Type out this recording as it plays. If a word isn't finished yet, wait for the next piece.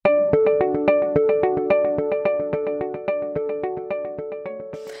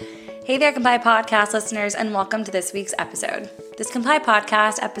Hey there, Comply Podcast listeners, and welcome to this week's episode. This Comply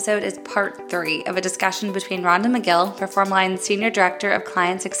Podcast episode is part 3 of a discussion between Rhonda McGill, Performline's Senior Director of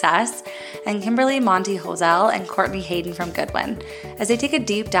Client Success, and Kimberly Monty-Hosel and Courtney Hayden from Goodwin, as they take a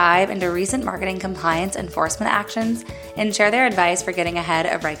deep dive into recent marketing compliance enforcement actions and share their advice for getting ahead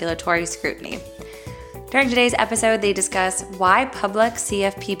of regulatory scrutiny. During today's episode, they discuss why public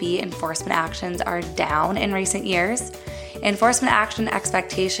CFPB enforcement actions are down in recent years, enforcement action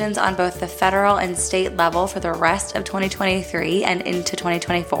expectations on both the federal and state level for the rest of 2023 and into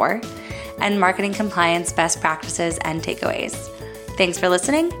 2024, and marketing compliance best practices and takeaways. Thanks for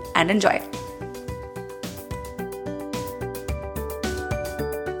listening and enjoy.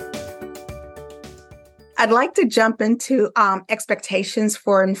 I'd like to jump into expectations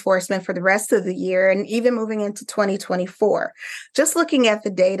for enforcement for the rest of the year and even moving into 2024. Just looking at the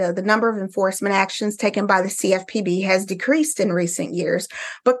data, the number of enforcement actions taken by the CFPB has decreased in recent years,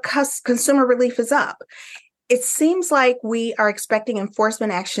 but consumer relief is up. It seems like we are expecting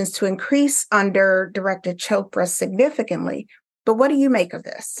enforcement actions to increase under Director Chopra significantly. But what do you make of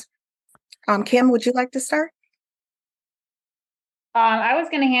this? Kim, would you like to start? I was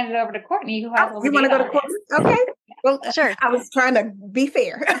going to hand it over to Courtney, who has all the You want to go to Courtney? Okay. Well, sure. I was trying to be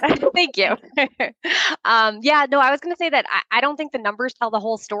fair. Thank you. I was going to say that I don't think the numbers tell the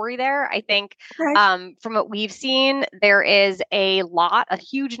whole story there. I think from what we've seen, there is a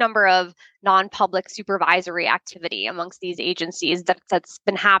huge number of non-public supervisory activity amongst these agencies that's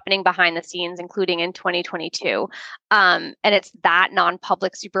been happening behind the scenes, including in 2022. And it's that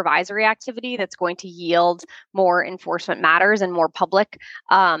non-public supervisory activity that's going to yield more enforcement matters and more public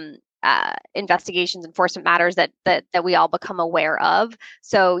investigations, enforcement matters that we all become aware of.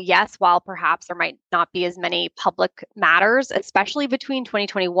 So yes, while perhaps there might not be as many public matters, especially between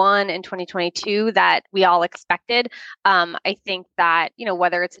 2021 and 2022 that we all expected, I think that,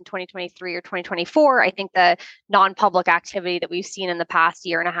 whether it's in 2023 or 2024, I think the non-public activity that we've seen in the past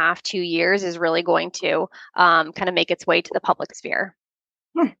year and a half, 2 years is really going to kind of make its way to the public sphere.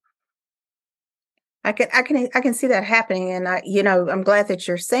 I can see that happening, and I'm glad that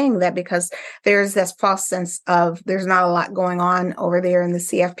you're saying that, because there's this false sense of there's not a lot going on over there in the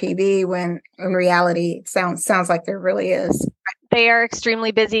CFPB, when in reality it sounds like there really is. They are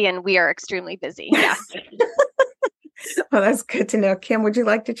extremely busy, and we are extremely busy. Yes. Well, that's good to know. Kim, would you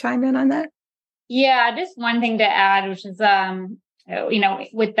like to chime in on that? Yeah, just one thing to add, which is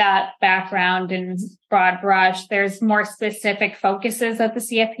with that background and broad brush, there's more specific focuses that the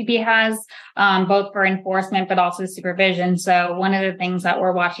CFPB has, both for enforcement, but also supervision. So one of the things that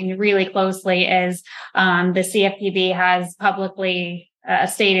we're watching really closely is the CFPB has publicly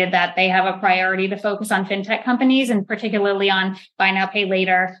stated that they have a priority to focus on fintech companies, and particularly on buy now, pay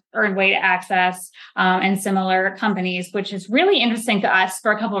later, earned wage access, and similar companies, which is really interesting to us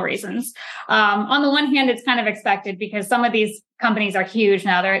for a couple of reasons. On the one hand, it's kind of expected because some of these companies are huge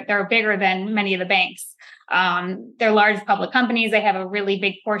now. They're bigger than many of the banks. They're large public companies. They have a really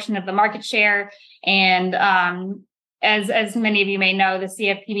big portion of the market share. And as many of you may know, the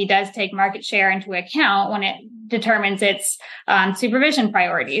CFPB does take market share into account when it determines its supervision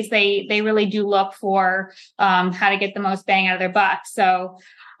priorities. They really do look for how to get the most bang out of their buck. So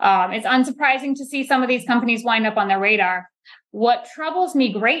it's unsurprising to see some of these companies wind up on their radar. What troubles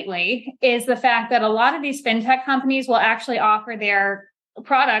me greatly is the fact that a lot of these fintech companies will actually offer their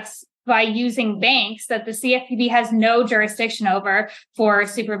products by using banks that the CFPB has no jurisdiction over for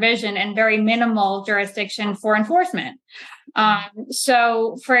supervision and very minimal jurisdiction for enforcement.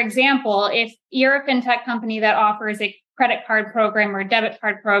 So, for example, if you're a fintech company that offers a credit card program or debit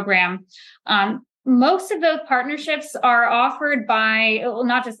card program, most of those partnerships are offered by, well,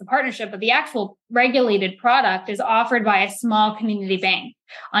 not just the partnership, but the actual regulated product is offered by a small community bank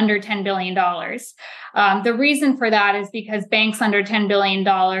under $10 billion. The reason for that is because banks under $10 billion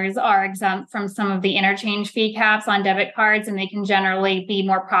are exempt from some of the interchange fee caps on debit cards, and they can generally be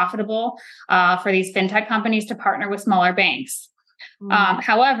more profitable for these fintech companies to partner with smaller banks.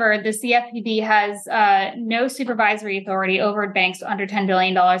 However, the CFPB has no supervisory authority over banks under $10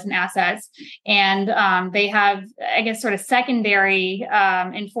 billion in assets. And they have, I guess, sort of secondary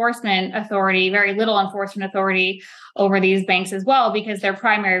enforcement authority, very little enforcement authority over these banks as well, because their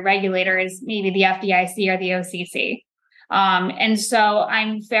primary regulator is maybe the FDIC or the OCC. And so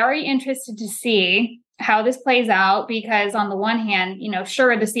I'm very interested to see how this plays out, because on the one hand,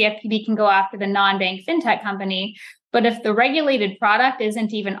 sure, the CFPB can go after the non-bank fintech company, But if the regulated product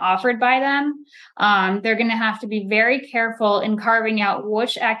isn't even offered by them, they're going to have to be very careful in carving out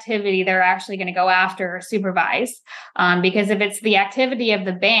which activity they're actually going to go after or supervise. Because if it's the activity of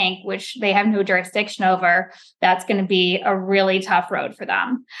the bank, which they have no jurisdiction over, that's going to be a really tough road for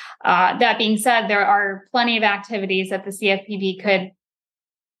them. That being said, there are plenty of activities that the CFPB could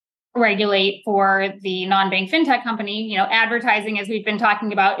regulate for the non-bank fintech company. Advertising, as we've been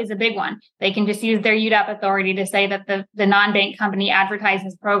talking about, is a big one. They can just use their UDAP authority to say that the non-bank company advertised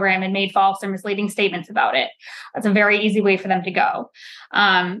this program and made false or misleading statements about it. That's a very easy way for them to go.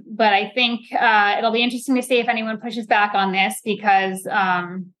 But I think it'll be interesting to see if anyone pushes back on this, because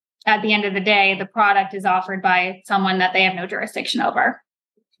at the end of the day, the product is offered by someone that they have no jurisdiction over.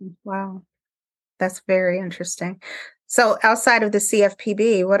 Wow. That's very interesting. So outside of the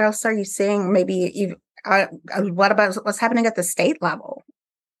CFPB, what else are you seeing? Maybe what about what's happening at the state level?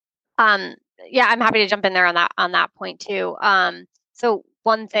 Yeah, I'm happy to jump in there on that point too. So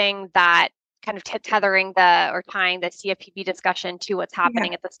one thing that kind of tethering or tying the CFPB discussion to what's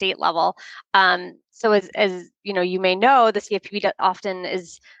happening at the state level. So as you may know, the CFPB often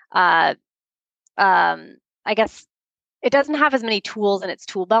is, I guess, it doesn't have as many tools in its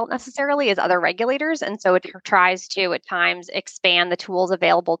tool belt necessarily as other regulators. And so it tries to, at times, expand the tools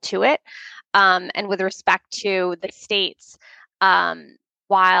available to it. And with respect to the states,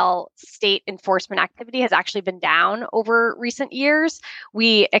 while state enforcement activity has actually been down over recent years,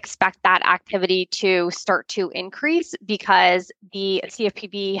 we expect that activity to start to increase because the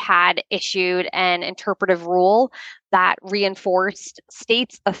CFPB had issued an interpretive rule that reinforced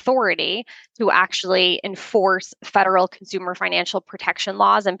states' authority to actually enforce federal consumer financial protection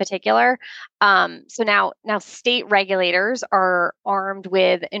laws in particular. So now state regulators are armed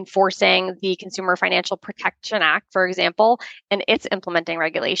with enforcing the Consumer Financial Protection Act, for example, and its implementing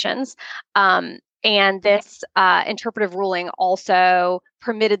regulations. And this interpretive ruling also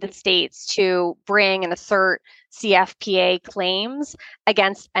permitted the states to bring and assert CFPA claims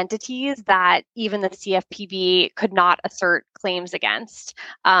against entities that even the CFPB could not assert claims against,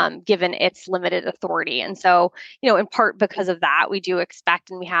 given its limited authority. And so, in part because of that, we do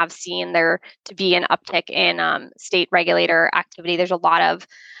expect and we have seen there to be an uptick in state regulator activity. There's a lot of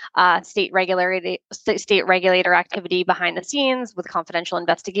state regulator activity behind the scenes with confidential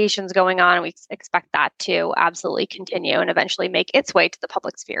investigations going on. And we expect that to absolutely continue and eventually make its way to the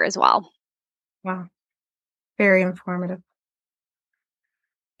public sphere as well. Wow. Very informative.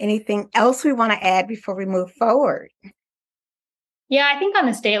 Anything else we want to add before we move forward? Yeah, I think on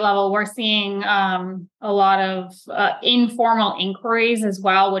the state level, we're seeing a lot of informal inquiries as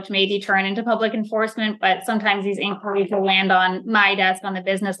well, which maybe turn into public enforcement. But sometimes these inquiries will land on my desk on the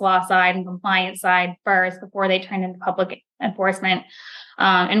business law side and compliance side first before they turn into public enforcement.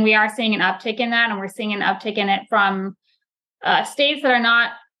 And we are seeing an uptick in that. And we're seeing an uptick in it from states that are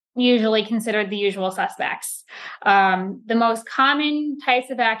not usually considered the usual suspects. The most common types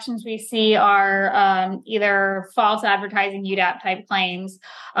of actions we see are either false advertising UDAP type claims,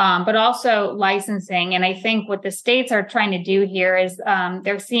 but also licensing. And I think what the states are trying to do here is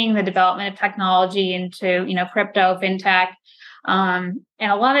they're seeing the development of technology into, crypto, fintech. And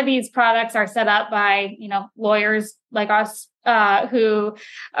a lot of these products are set up by, lawyers like us who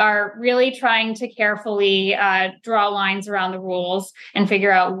are really trying to carefully draw lines around the rules and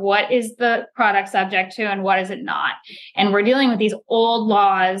figure out what is the product subject to and what is it not. And we're dealing with these old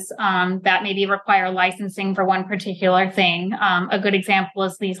laws that maybe require licensing for one particular thing. A good example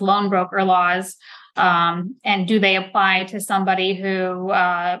is these loan broker laws. And do they apply to somebody who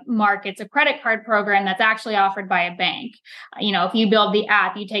markets a credit card program that's actually offered by a bank? If you build the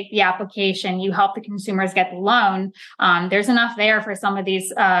app, you take the application, you help the consumers get the loan. There's enough there for some of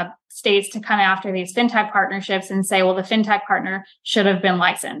these states to come after these fintech partnerships and say, well, the fintech partner should have been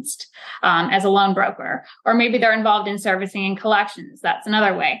licensed as a loan broker, or maybe they're involved in servicing and collections. That's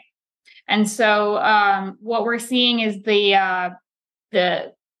another way. And so what we're seeing is the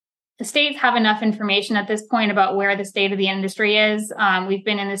states have enough information at this point about where the state of the industry is. We've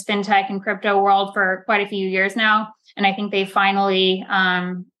been in this fintech and crypto world for quite a few years now, and I think they've finally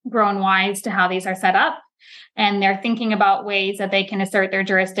grown wise to how these are set up. And they're thinking about ways that they can assert their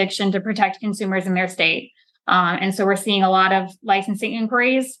jurisdiction to protect consumers in their state. And so we're seeing a lot of licensing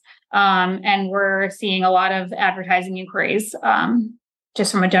inquiries, and we're seeing a lot of advertising inquiries,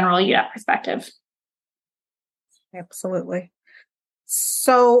 just from a general UDAP perspective. Absolutely.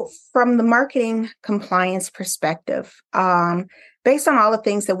 So from the marketing compliance perspective, based on all the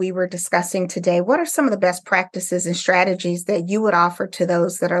things that we were discussing today, what are some of the best practices and strategies that you would offer to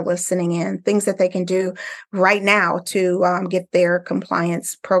those that are listening in, things that they can do right now to get their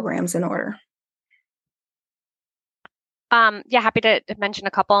compliance programs in order? Yeah, happy to mention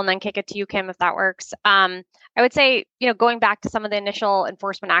a couple and then kick it to you, Kim, if that works. I would say, going back to some of the initial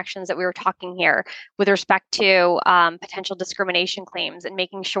enforcement actions that we were talking here with respect to potential discrimination claims and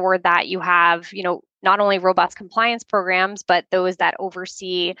making sure that you have, not only robust compliance programs, but those that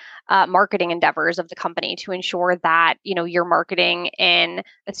oversee marketing endeavors of the company to ensure that, you're marketing in,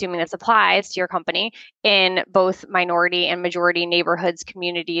 assuming this applies to your company, in both minority and majority neighborhoods,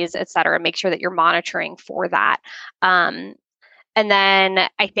 communities, et cetera. Make sure that you're monitoring for that. And then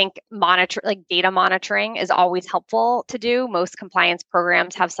I think data monitoring is always helpful to do. Most compliance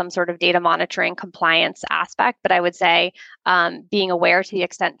programs have some sort of data monitoring compliance aspect, but I would say being aware to the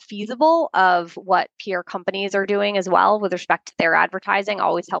extent feasible of what peer companies are doing as well with respect to their advertising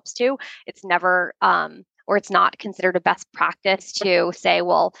always helps too. It's never or it's not considered a best practice to say,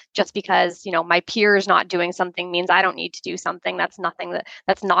 well, just because, my peer is not doing something means I don't need to do something. That's not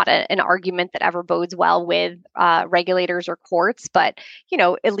an argument that ever bodes well with regulators or courts. But,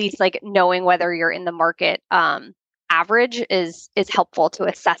 at least like knowing whether you're in the market average is helpful to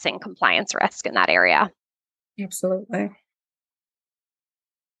assessing compliance risk in that area. Absolutely.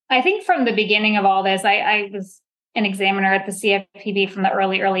 I think from the beginning of all this, I was an examiner at the CFPB from the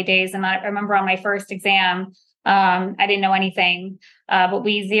early days. And I remember on my first exam, I didn't know anything, but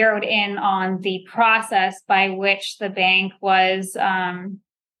we zeroed in on the process by which the bank was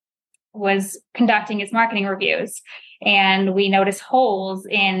conducting its marketing reviews. And we noticed holes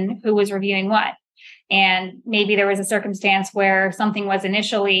in who was reviewing what. And maybe there was a circumstance where something was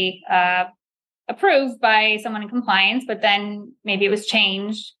initially approved by someone in compliance, but then maybe it was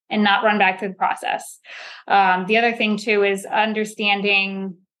changed and not run back through the process. The other thing too is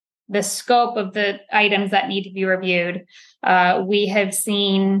understanding the scope of the items that need to be reviewed. We've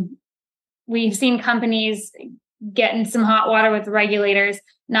seen companies get in some hot water with the regulators,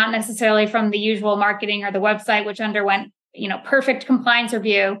 not necessarily from the usual marketing or the website, which underwent perfect compliance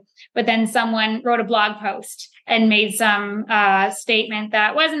review, but then someone wrote a blog post and made some statement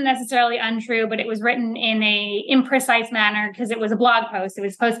that wasn't necessarily untrue, but it was written in a imprecise manner because it was a blog post. It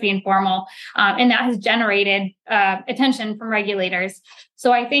was supposed to be informal, and that has generated attention from regulators.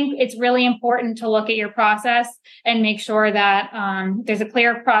 So I think it's really important to look at your process and make sure that there's a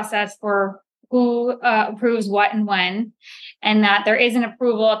clear process for who approves what and when, and that there is an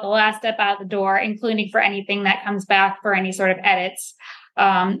approval at the last step out the door, including for anything that comes back for any sort of edits,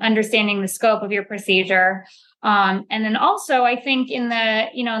 understanding the scope of your procedure. And then also, I think in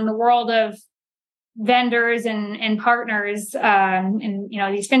the world of vendors and partners and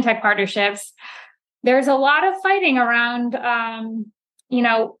these fintech partnerships, there's a lot of fighting around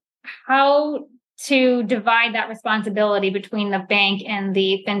how to divide that responsibility between the bank and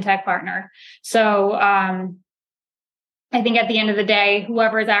the fintech partner. So I think at the end of the day,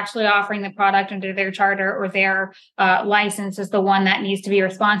 whoever is actually offering the product under their charter or their license is the one that needs to be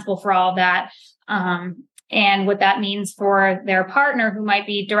responsible for all of that. And what that means for their partner who might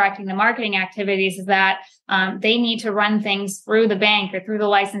be directing the marketing activities is that they need to run things through the bank or through the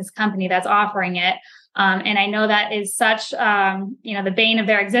licensed company that's offering it. And I know that is such, the bane of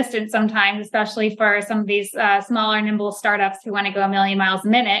their existence sometimes, especially for some of these smaller, nimble startups who want to go a million miles a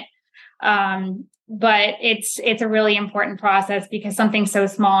minute. But it's a really important process because something so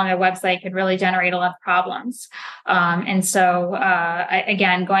small on their website could really generate a lot of problems. And so,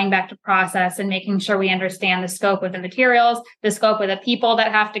 again, going back to process and making sure we understand the scope of the materials, the scope of the people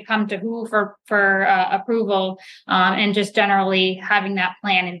that have to come to who for approval, and just generally having that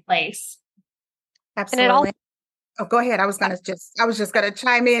plan in place. Absolutely. Go ahead. I was just going to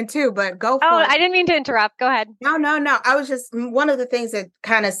chime in too, but go for it. I didn't mean to interrupt. Go ahead. No. I was just, one of the things that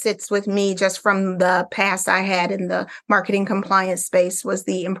kind of sits with me just from the past I had in the marketing compliance space was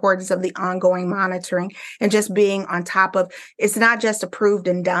the importance of the ongoing monitoring and just being on top of, it's not just approved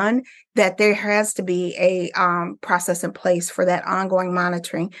and done, that there has to be a process in place for that ongoing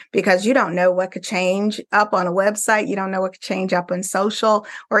monitoring, because you don't know what could change up on a website. You don't know what could change up on social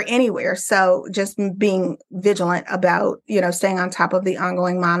or anywhere. So just being vigilant about, staying on top of the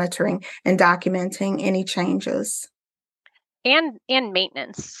ongoing monitoring and documenting any changes. And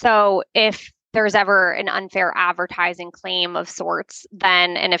maintenance. So if there's ever an unfair advertising claim of sorts,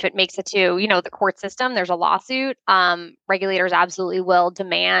 then, and if it makes it to, the court system, there's a lawsuit, regulators absolutely will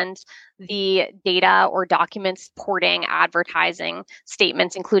demand the data or documents supporting advertising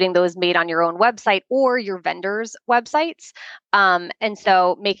statements, including those made on your own website or your vendors' websites. And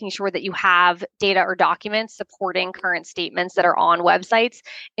so making sure that you have data or documents supporting current statements that are on websites,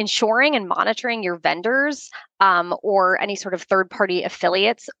 ensuring and monitoring your vendors or any sort of third-party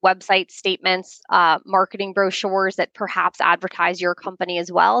affiliates, website statements, marketing brochures that perhaps advertise your company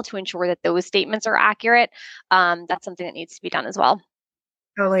as well, to ensure that those statements are accurate. That's something that needs to be done as well.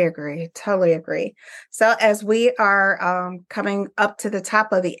 Totally agree. Totally agree. So as we are coming up to the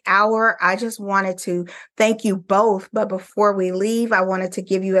top of the hour, I just wanted to thank you both. But before we leave, I wanted to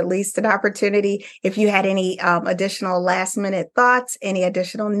give you at least an opportunity. If you had any additional last minute thoughts, any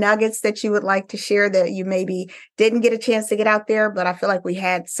additional nuggets that you would like to share that you maybe didn't get a chance to get out there, but I feel like we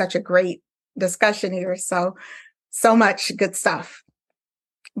had such a great discussion here. So much good stuff.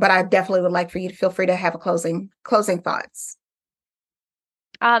 But I definitely would like for you to feel free to have a closing thoughts.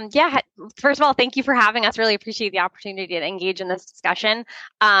 First of all, thank you for having us. Really appreciate the opportunity to engage in this discussion.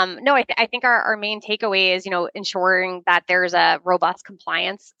 I think our main takeaway is, ensuring that there's a robust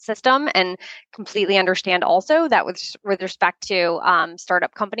compliance system, and completely understand also that with respect to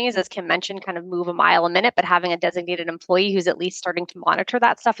startup companies, as Kim mentioned, kind of move a mile a minute, but having a designated employee who's at least starting to monitor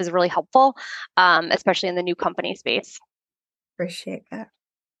that stuff is really helpful, especially in the new company space. Appreciate that.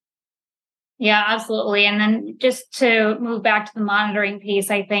 Yeah, absolutely. And then just to move back to the monitoring piece,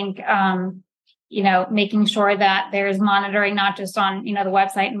 I think, making sure that there's monitoring, not just on, the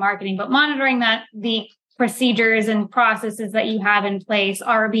website and marketing, but monitoring that the procedures and processes that you have in place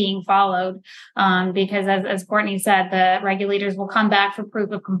are being followed. Because as Courtney said, the regulators will come back for proof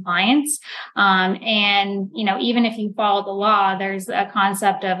of compliance. And even if you follow the law, there's a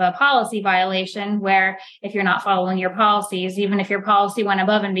concept of a policy violation where if you're not following your policies, even if your policy went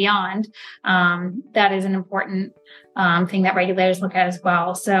above and beyond, that is an important thing that regulators look at as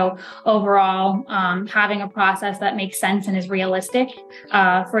well. So overall, having a process that makes sense and is realistic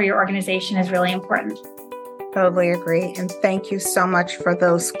for your organization is really important. Totally agree. And thank you so much for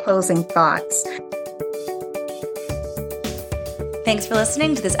those closing thoughts. Thanks for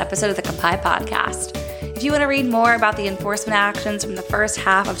listening to this episode of the Comply Podcast. If you want to read more about the enforcement actions from the first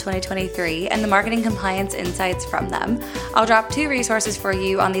half of 2023 and the marketing compliance insights from them, I'll drop 2 resources for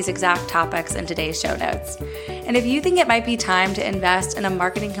you on these exact topics in today's show notes. And if you think it might be time to invest in a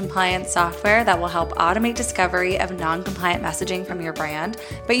marketing compliance software that will help automate discovery of non-compliant messaging from your brand,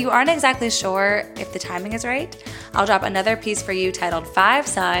 but you aren't exactly sure if the timing is right, I'll drop another piece for you titled 5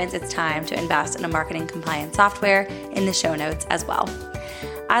 Signs It's Time to Invest in a Marketing Compliance Software in the show notes as well.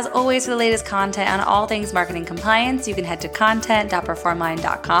 As always, for the latest content on all things marketing compliance, you can head to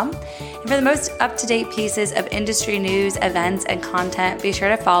content.performline.com. And for the most up-to-date pieces of industry news, events, and content, be sure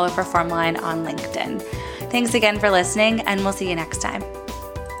to follow Performline on LinkedIn. Thanks again for listening, and we'll see you next time.